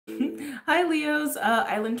Hi Leos,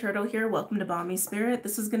 Island Turtle here. Welcome to BOMISpirit.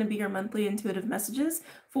 This is going to be your monthly intuitive messages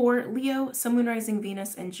for Leo, Sun, Moon, Rising,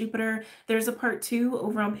 Venus, and Jupiter. There's a part 2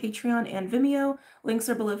 over on Patreon and Vimeo. Links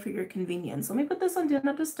are below for your convenience. Let me put this on Do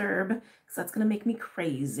Not Disturb because that's going to make me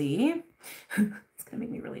crazy. It's going to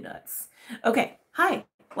make me really nuts. Okay, hi.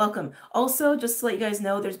 Welcome. Also, just to let you guys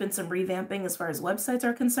know, there's been some revamping as far as websites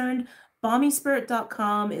are concerned.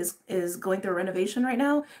 BOMISpirit.com is going through a renovation right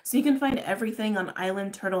now, so you can find everything on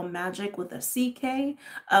Island Turtle Magic with a CK.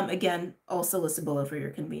 Again, also listed below for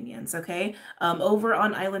your convenience, okay? Over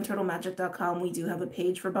on islandturtlemagic.com, we do have a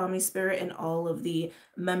page for BOMISpirit and all of the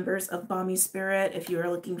members of BOMISpirit. If you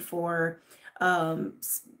are looking for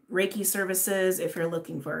Reiki services, if you're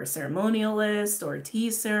looking for a ceremonialist or a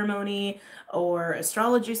tea ceremony or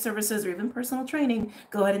astrology services or even personal training,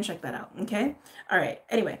 go ahead and check that out, okay? All right,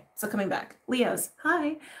 anyway, so coming back. Leos,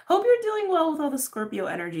 hi. Hope you're doing well with all the Scorpio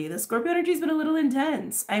energy. The Scorpio energy has been a little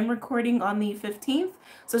intense. I'm recording on the 15th,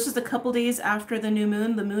 so it's just a couple days after the new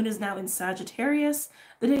moon. The moon is now in Sagittarius,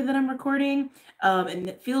 the day that I'm recording, and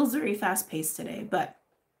it feels very fast-paced today, but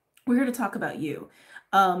we're here to talk about you.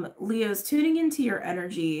 Leo's tuning into your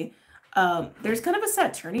energy. There's kind of a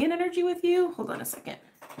Saturnian energy with you. Hold on a second.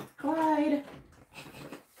 Clyde,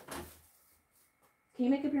 can you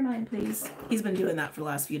make up your mind, please? He's been doing that for the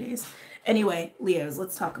last few days. Anyway, Leos,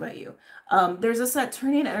 let's talk about you. There's a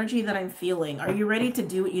Saturnian energy that I'm feeling. Are you ready to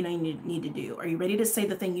do what you know you need to do? Are you ready to say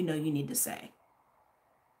the thing you know you need to say?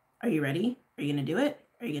 Are you ready? Are you going to do it?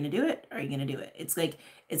 Are you going to do it? Are you going to do it? It's like,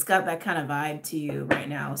 it's got that kind of vibe to you right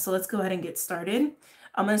now. So let's go ahead and get started.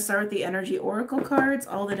 I'm going to start with the energy oracle cards.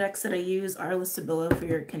 All the decks that I use are listed below for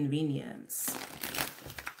your convenience.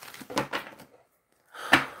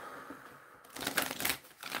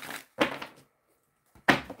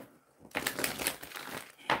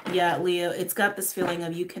 Yeah, Leo, it's got this feeling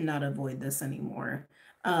of you cannot avoid this anymore.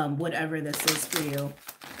 Whatever this is for you.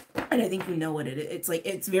 And I think you know what it is. It's like,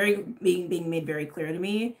 it's very being made very clear to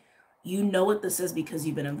me. You know what this is because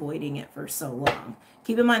you've been avoiding it for so long.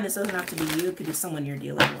 Keep in mind, this doesn't have to be you. It could be someone you're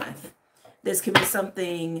dealing with. This could be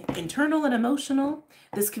something internal and emotional.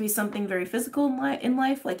 This could be something very physical in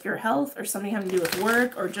life, like your health, or something having to do with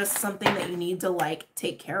work, or just something that you need to like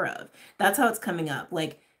take care of. That's how it's coming up.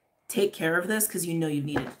 Like, take care of this because you know you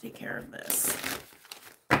needed to take care of this.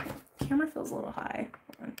 Camera feels a little high.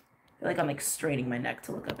 Hold on. I feel like I'm like straining my neck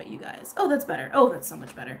to look up at you guys. Oh, that's better. Oh, that's so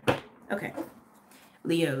much better. Okay.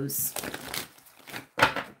 Leos.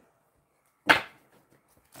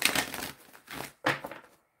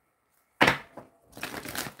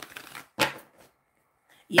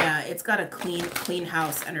 Yeah, it's got a clean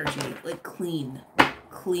house energy. Like clean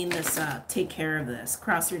this up. Take care of this.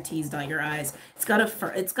 Cross your T's, dot your I's. It's got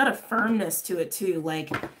a firmness to it too. Like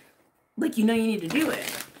you know you need to do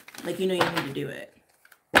it. Like you know you need to do it.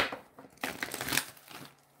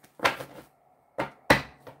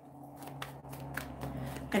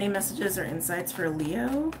 Any messages or insights for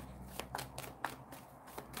Leo?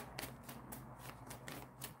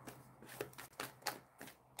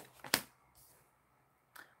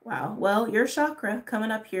 Wow. Well, your chakra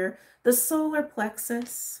coming up here. The solar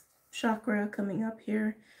plexus chakra coming up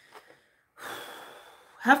here.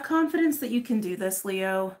 Have confidence that you can do this,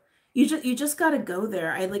 Leo. You just got to go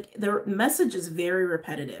there. The message is very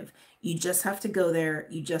repetitive. You just have to go there.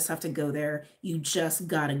 You just have to go there. You just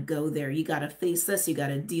got to go there. You got to face this. You got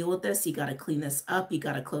to deal with this. You got to clean this up. You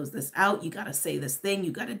got to close this out. You got to say this thing.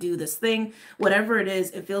 You got to do this thing. Whatever it is,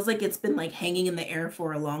 it feels like it's been like hanging in the air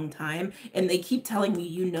for a long time. And they keep telling me,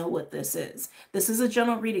 you know what this is. This is a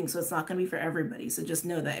general reading, so it's not going to be for everybody. So just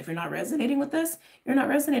know that if you're not resonating with this, you're not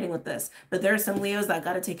resonating with this. But there are some Leos that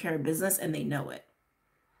got to take care of business and they know it.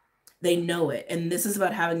 They know it. And this is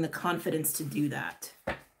about having the confidence to do that.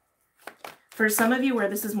 For some of you where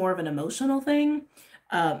this is more of an emotional thing,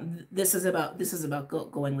 this is about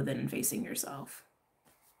going within and facing yourself.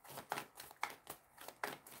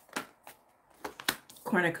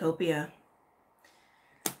 Cornucopia.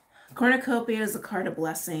 Cornucopia is a card of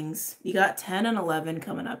blessings. You got 10 and 11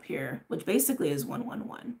 coming up here, which basically is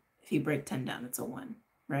 111. If you break 10 down, it's a 1,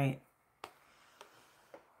 right?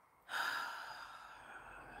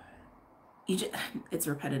 It's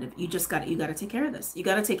repetitive. You got to take care of this. You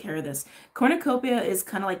got to take care of this. Cornucopia is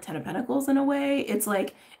kind of like 10 of Pentacles in a way. It's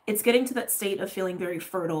like, it's getting to that state of feeling very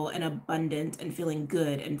fertile and abundant and feeling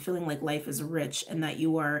good and feeling like life is rich and that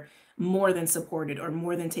you are more than supported or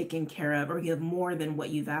more than taken care of, or you have more than what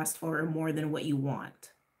you've asked for or more than what you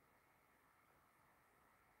want.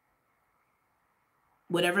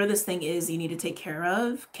 Whatever this thing is you need to take care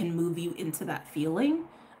of can move you into that feeling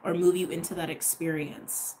or move you into that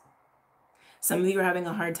experience. Some of you are having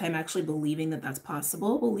a hard time actually believing that that's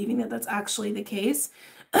possible, believing that that's actually the case,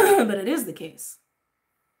 but it is the case.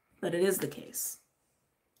 But it is the case.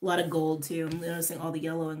 A lot of gold too. I'm noticing all the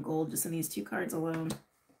yellow and gold just in these 2 cards alone.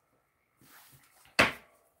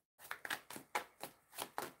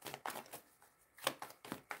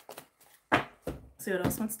 See what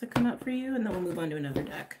else wants to come up for you, and then we'll move on to another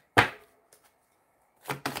deck.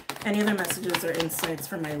 Any other messages or insights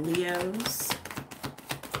for my Leos?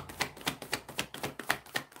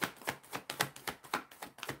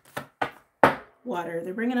 Water.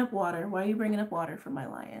 They're bringing up water. Why are you bringing up water for my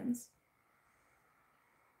Lions?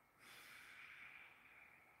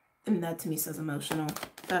 And that to me says emotional.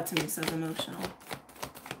 That to me says emotional.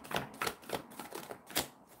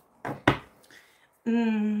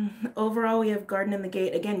 Overall, we have garden in the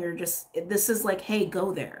gate. Again, you're just, this is like, hey,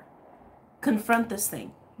 go there. Confront this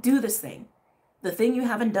thing. Do this thing. The thing you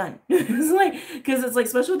haven't done. It's like, because it's like,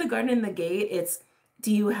 especially with the garden in the gate, it's,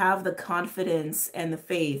 do you have the confidence and the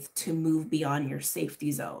faith to move beyond your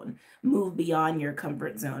safety zone, move beyond your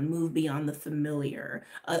comfort zone, move beyond the familiar?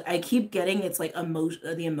 I keep getting, it's like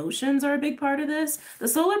the emotions are a big part of this. The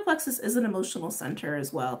solar plexus is an emotional center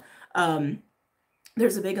as well.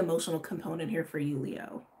 There's a big emotional component here for you,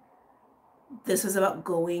 Leo. This is about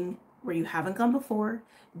going where you haven't gone before,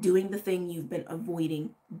 doing the thing you've been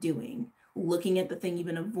avoiding doing, looking at the thing you've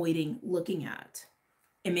been avoiding looking at.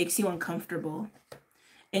 It makes you uncomfortable.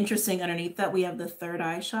 Interesting, underneath that we have the 3rd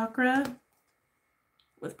eye chakra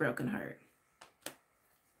with broken heart.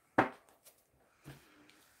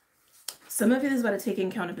 Some of it is about taking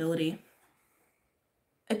accountability.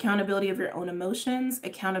 Accountability of your own emotions,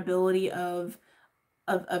 accountability of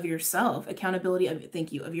yourself, accountability of,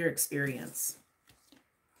 thank you, of your experience.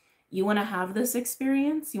 You want to have this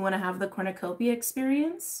experience? You want to have the cornucopia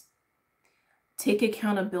experience? Take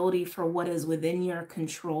accountability for what is within your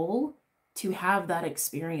control to have that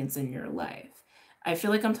experience in your life. I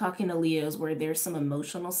feel like I'm talking to Leos where there's some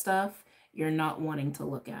emotional stuff you're not wanting to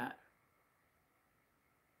look at.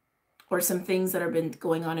 Or some things that have been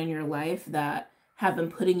going on in your life that have been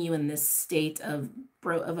putting you in this state of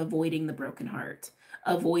avoiding the broken heart,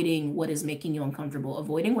 avoiding what is making you uncomfortable,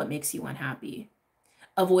 avoiding what makes you unhappy,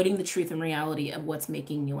 avoiding the truth and reality of what's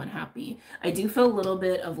making you unhappy. I do feel a little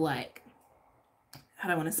bit of like, how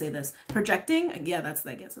do I want to say this? Projecting? Yeah,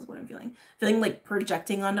 I guess is what I'm feeling. Feeling like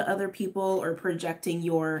projecting onto other people or projecting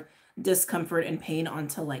your discomfort and pain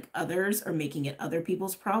onto like others or making it other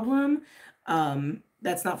people's problem.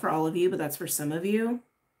 That's not for all of you, but that's for some of you.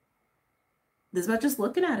 This is about just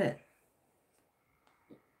looking at it.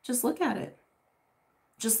 Just look at it.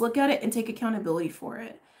 Just look at it and take accountability for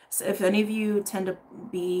it. So if any of you tend to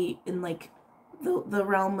be in like the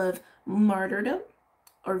realm of martyrdom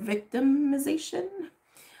or victimization,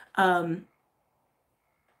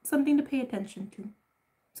 something to pay attention to.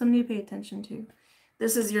 Something to pay attention to.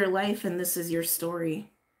 This is your life and this is your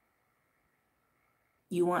story.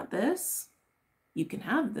 You want this? You can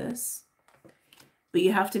have this. But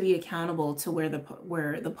you have to be accountable to where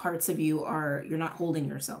the parts of you are, you're not holding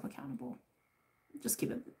yourself accountable. Just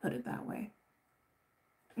put it that way.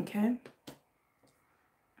 Okay?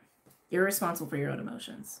 You're responsible for your own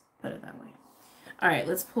emotions. Put it that way. All right,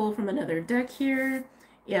 let's pull from another deck here.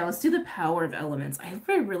 Yeah, let's do the power of elements. I've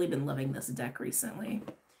really been loving this deck recently.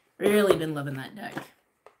 Really been loving that deck.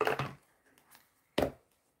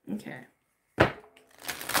 Okay.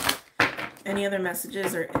 Any other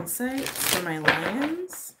messages or insights for my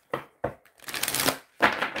Lions?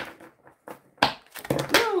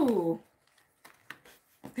 Whoa!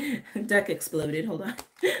 Deck exploded. Hold on.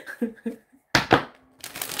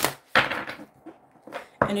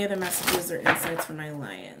 Any other messages or insights for my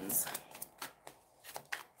Lions?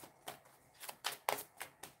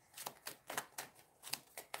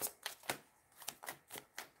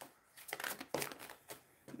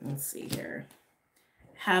 Let's see here.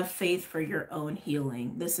 Have faith for your own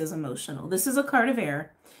healing. This is emotional. This is a card of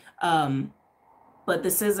air. But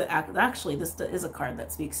this is actually, this is a card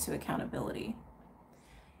that speaks to accountability.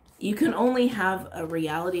 You can only have a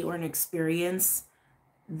reality or an experience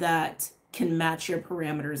that can match your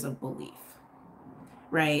parameters of belief,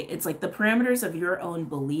 right? It's like the parameters of your own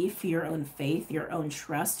belief, your own faith, your own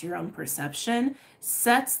trust, your own perception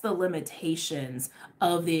sets the limitations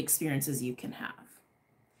of the experiences you can have.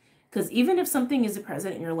 Because even if something is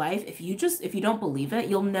present in your life, if you don't believe it,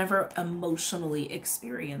 you'll never emotionally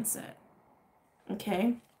experience it.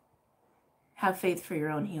 Okay? Have faith for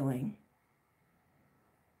your own healing.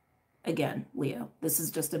 Again, Leo, this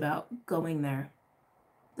is just about going there.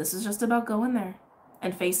 This is just about going there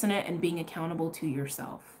and facing it and being accountable to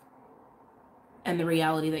yourself and the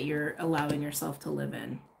reality that you're allowing yourself to live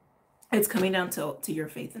in. It's coming down to your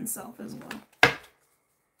faith in self as well.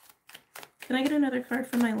 Can I get another card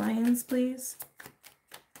for my lions, please?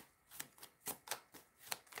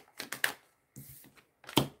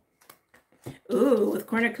 Ooh, with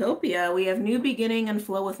cornucopia, we have new beginning and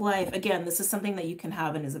flow with life. Again, this is something that you can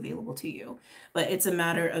have and is available to you. But it's a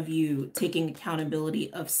matter of you taking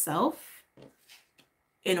accountability of self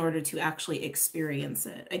in order to actually experience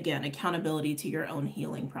it. Again, accountability to your own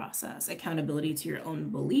healing process, accountability to your own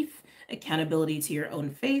belief, accountability to your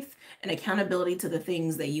own faith, and accountability to the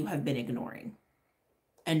things that you have been ignoring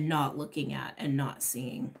and not looking at and not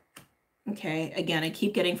seeing. Okay, again, I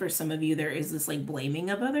keep getting, for some of you, there is this like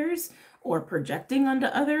blaming of others or projecting onto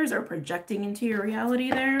others or projecting into your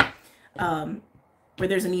reality there, where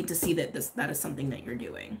there's a need to see that that is something that you're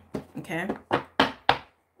doing. Okay.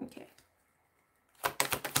 Okay.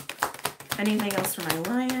 Anything else for my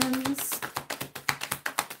lions?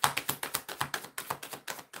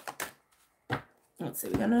 Let's see,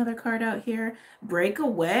 we got another card out here. Break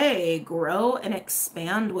away, grow and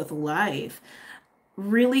expand with life.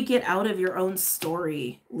 Really get out of your own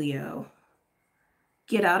story, Leo.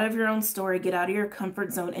 Get out of your own story, get out of your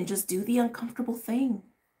comfort zone, and just do the uncomfortable thing.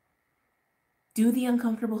 Do the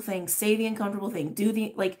uncomfortable thing, say the uncomfortable thing,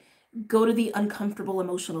 go to the uncomfortable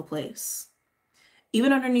emotional place.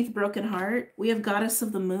 Even underneath broken heart, we have goddess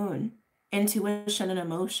of the moon, intuition and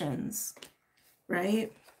emotions,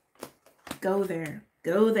 right? Go there,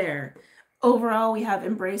 go there. Overall, we have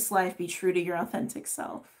embrace life, be true to your authentic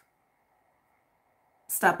self.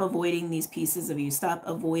 Stop avoiding these pieces of you. Stop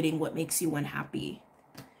avoiding what makes you unhappy.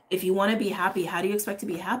 If you want to be happy, how do you expect to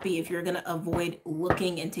be happy if you're going to avoid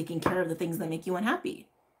looking and taking care of the things that make you unhappy?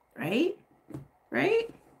 Right?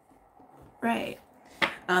 Right? Right.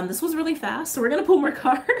 This was really fast, so we're going to pull more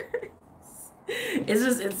cards.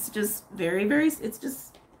 It's just very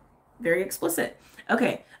explicit.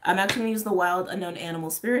 Okay, I'm actually going to use the Wild Unknown Animal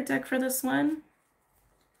Spirit deck for this one.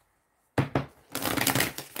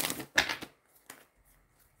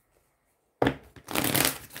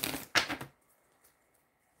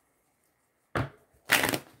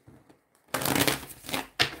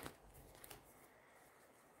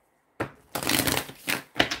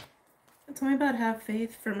 Tell me about have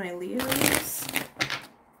faith for my Leos.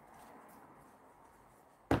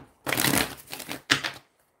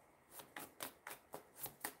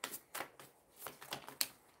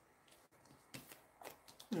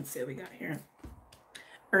 Let's see what we got here.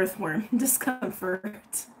 Earthworm,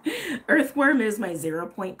 discomfort. Earthworm is my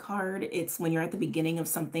 0-point card. It's when you're at the beginning of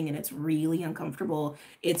something and it's really uncomfortable.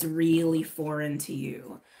 It's really foreign to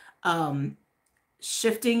you.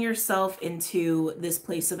 Shifting yourself into this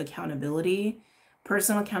place of accountability,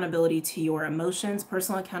 personal accountability to your emotions,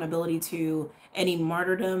 personal accountability to any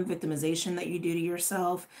martyrdom, victimization that you do to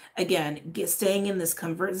yourself. Again, staying in this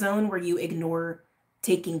comfort zone where you ignore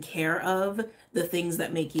taking care of the things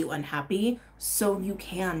that make you unhappy so you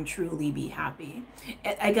can truly be happy.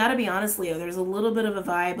 I gotta be honest, Leo, there's a little bit of a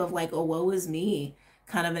vibe of like, oh, woe is me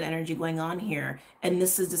kind of an energy going on here. And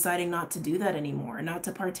this is deciding not to do that anymore, not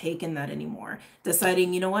to partake in that anymore.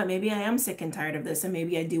 Deciding, you know what, maybe I am sick and tired of this, and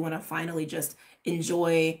maybe I do want to finally just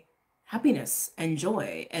enjoy happiness and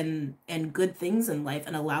joy and good things in life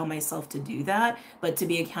and allow myself to do that, but to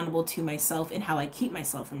be accountable to myself and how I keep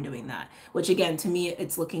myself from doing that. Which again, to me,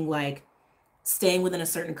 it's looking like staying within a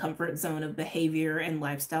certain comfort zone of behavior and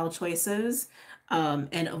lifestyle choices,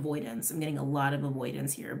 and avoidance. I'm getting a lot of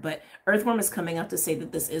avoidance here, but Earthworm is coming up to say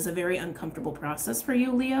that this is a very uncomfortable process for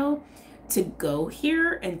you, Leo, to go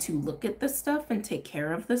here and to look at this stuff and take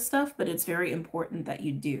care of this stuff, but it's very important that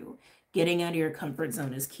you do. Getting out of your comfort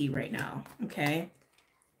zone is key right now, okay?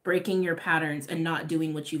 Breaking your patterns and not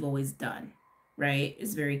doing what you've always done, right,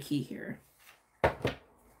 is very key here.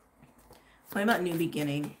 Talking about new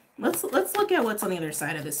beginning. Let's look at what's on the other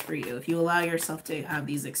side of this for you. If you allow yourself to have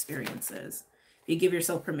these experiences, if you give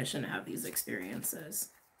yourself permission to have these experiences.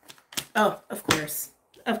 Oh, of course,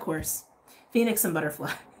 Phoenix and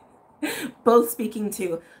Butterfly, both speaking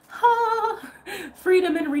to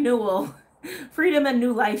freedom and renewal, freedom and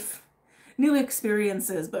new life, new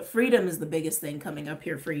experiences. But freedom is the biggest thing coming up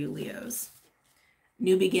here for you, Leos.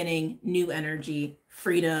 New beginning, new energy,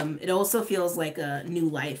 freedom. It also feels like a new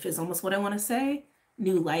life is almost what I want to say.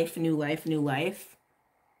 New life, new life, new life.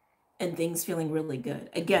 And things feeling really good.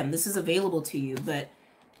 Again, this is available to you, but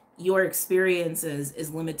your experiences is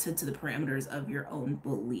limited to the parameters of your own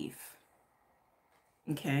belief.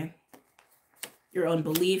 Okay? Your own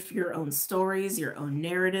belief, your own stories, your own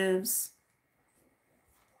narratives.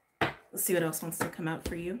 Let's see what else wants to come out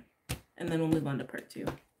for you. And then we'll move on to part 2.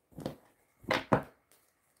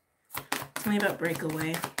 Tell me about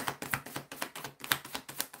breakaway.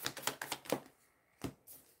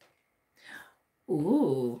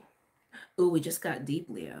 Ooh. Ooh, we just got deep,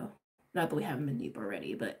 Leo. Not that we haven't been deep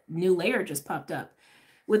already, but new layer just popped up.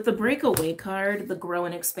 With the breakaway card, the grow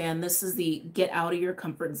and expand, this is the get out of your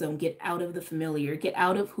comfort zone, get out of the familiar, get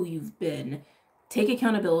out of who you've been, take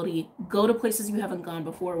accountability, go to places you haven't gone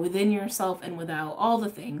before, within yourself and without, all the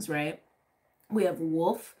things, right? We have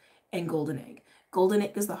wolf and golden egg. Golden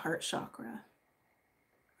egg is the heart chakra.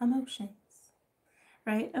 Emotions,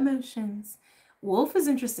 right? Emotions. Wolf is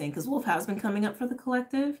interesting because wolf has been coming up for the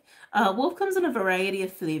collective. Wolf comes in a variety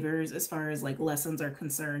of flavors as far as like lessons are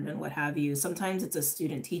concerned and what have you. Sometimes it's a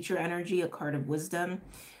student teacher energy, a card of wisdom.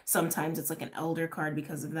 Sometimes it's like an elder card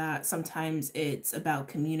because of that. Sometimes it's about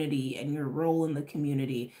community and your role in the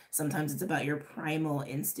community. Sometimes it's about your primal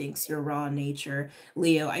instincts, your raw nature.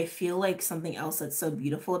 Leo, I feel like something else that's so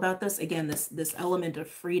beautiful about this, again, this element of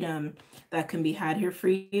freedom that can be had here for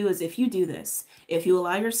you is if you do this, if you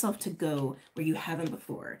allow yourself to go where you haven't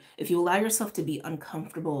before, if you allow yourself to be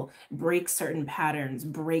uncomfortable, break certain patterns,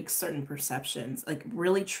 break certain perceptions, like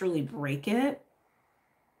really truly break it,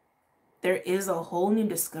 there is a whole new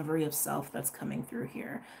discovery of self that's coming through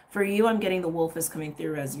here. For you, I'm getting the wolf is coming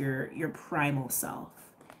through as your primal self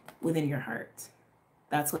within your heart.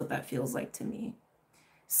 That's what that feels like to me.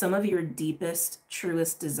 Some of your deepest,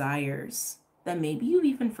 truest desires that maybe you've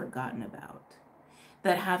even forgotten about,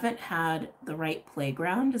 that haven't had the right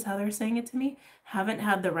playground, is how they're saying it to me, haven't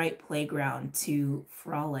had the right playground to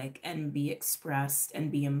frolic and be expressed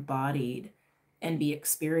and be embodied and be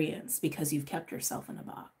experienced because you've kept yourself in a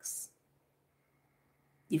box.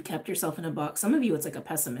 You've kept yourself in a box. Some of you, it's like a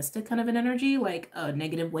pessimistic kind of an energy, like a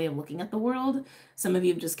negative way of looking at the world. Some of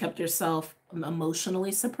you have just kept yourself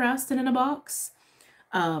emotionally suppressed and in a box.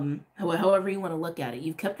 However you want to look at it,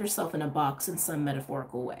 you've kept yourself in a box in some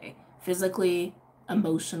metaphorical way, physically,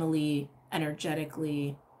 emotionally,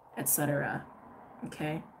 energetically, etc.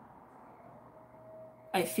 Okay?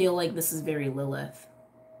 I feel like this is very Lilith.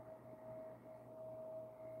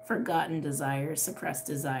 Forgotten desires, suppressed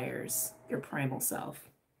desires, your primal self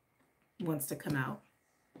wants to come out.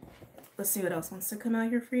 Let's see what else wants to come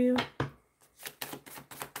out here for you.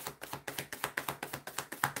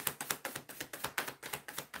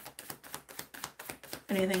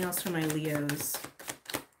 Anything else for my Leos?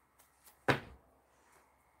 There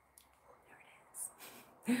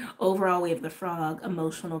it is. Overall, we have the frog,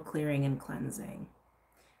 emotional clearing and cleansing.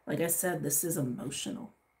 Like I said, this is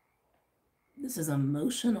emotional. This is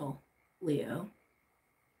emotional, Leo.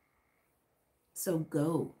 So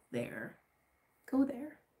go there. Go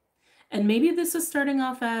there. And maybe this is starting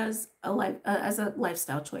off as a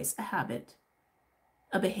lifestyle choice, a habit,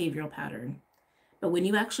 a behavioral pattern. But when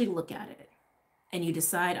you actually look at it and you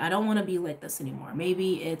decide, I don't want to be like this anymore.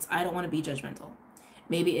 Maybe it's, I don't want to be judgmental.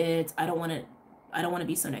 Maybe it's, I don't want to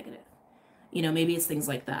be so negative. You know, maybe it's things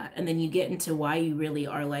like that. And then you get into why you really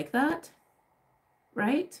are like that,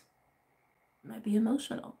 right? It might be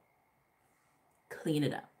emotional. Clean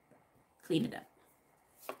it up. Clean it up.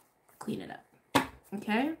 Clean it up.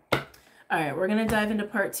 Okay? All right, we're going to dive into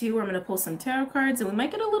part 2 where I'm going to pull some tarot cards, and we might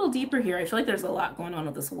get a little deeper here. I feel like there's a lot going on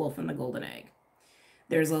with this wolf and the golden egg.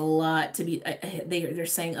 There's a lot to be, they're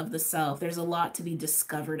saying of the self. There's a lot to be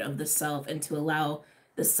discovered of the self and to allow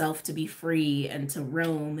the self to be free and to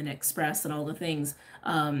roam and express and all the things.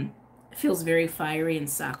 It feels very fiery and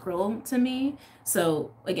sacral to me.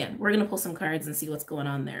 So again, we're going to pull some cards and see what's going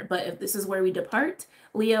on there. But if this is where we depart,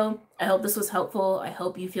 Leo, I hope this was helpful. I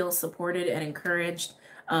hope you feel supported and encouraged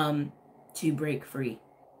to break free,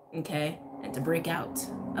 okay? And to break out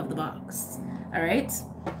of the box. All right?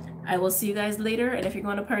 I will see you guys later. And if you're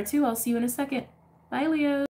going to part 2, I'll see you in a second. Bye, Leo.